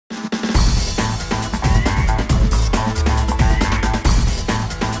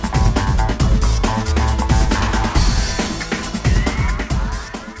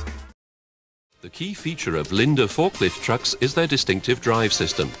key feature of Linde forklift trucks is their distinctive drive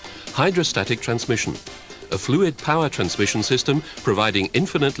system, hydrostatic transmission, a fluid power transmission system providing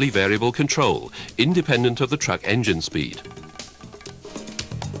infinitely variable control, independent of the truck engine speed.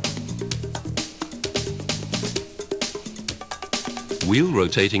 Wheel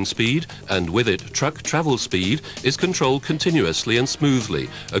rotating speed, and with it truck travel speed, is controlled continuously and smoothly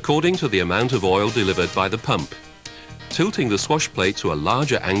according to the amount of oil delivered by the pump. Tilting the swash plate to a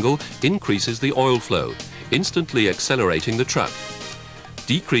larger angle increases the oil flow, instantly accelerating the truck.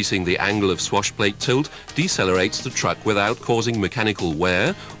 Decreasing the angle of swash plate tilt decelerates the truck without causing mechanical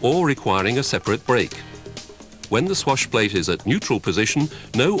wear or requiring a separate brake. When the swash plate is at neutral position,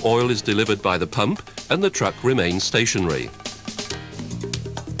 no oil is delivered by the pump and the truck remains stationary.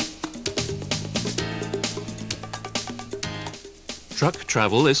 Truck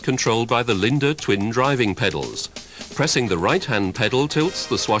travel is controlled by the Linde twin driving pedals. Pressing the right-hand pedal tilts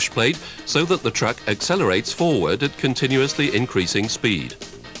the swash plate so that the truck accelerates forward at continuously increasing speed.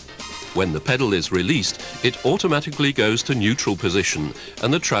 When the pedal is released, it automatically goes to neutral position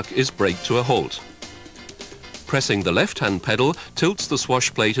and the truck is braked to a halt. Pressing the left-hand pedal tilts the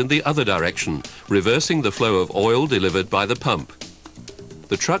swash plate in the other direction, reversing the flow of oil delivered by the pump.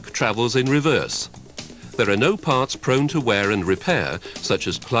 The truck travels in reverse. There are no parts prone to wear and repair, such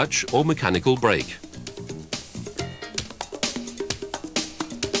as clutch or mechanical brake.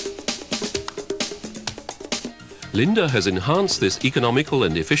 Linde has enhanced this economical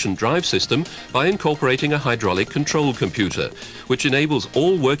and efficient drive system by incorporating a hydraulic control computer, which enables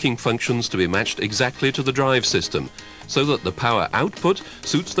all working functions to be matched exactly to the drive system, so that the power output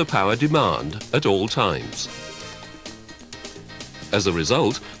suits the power demand at all times. As a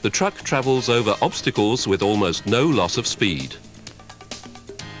result, the truck travels over obstacles with almost no loss of speed.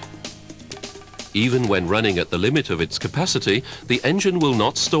 Even when running at the limit of its capacity, the engine will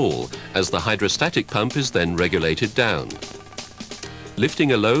not stall, as the hydrostatic pump is then regulated down.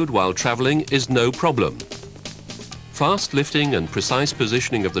 Lifting a load while traveling is no problem. Fast lifting and precise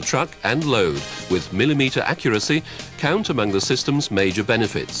positioning of the truck and load with millimeter accuracy count among the system's major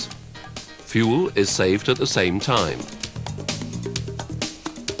benefits. Fuel is saved at the same time.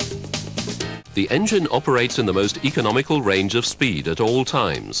 The engine operates in the most economical range of speed at all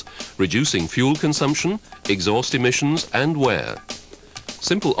times, reducing fuel consumption, exhaust emissions and wear.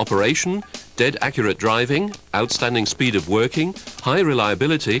 Simple operation, dead accurate driving, outstanding speed of working, high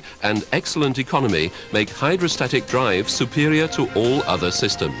reliability and excellent economy make hydrostatic drive superior to all other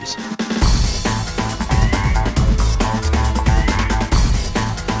systems.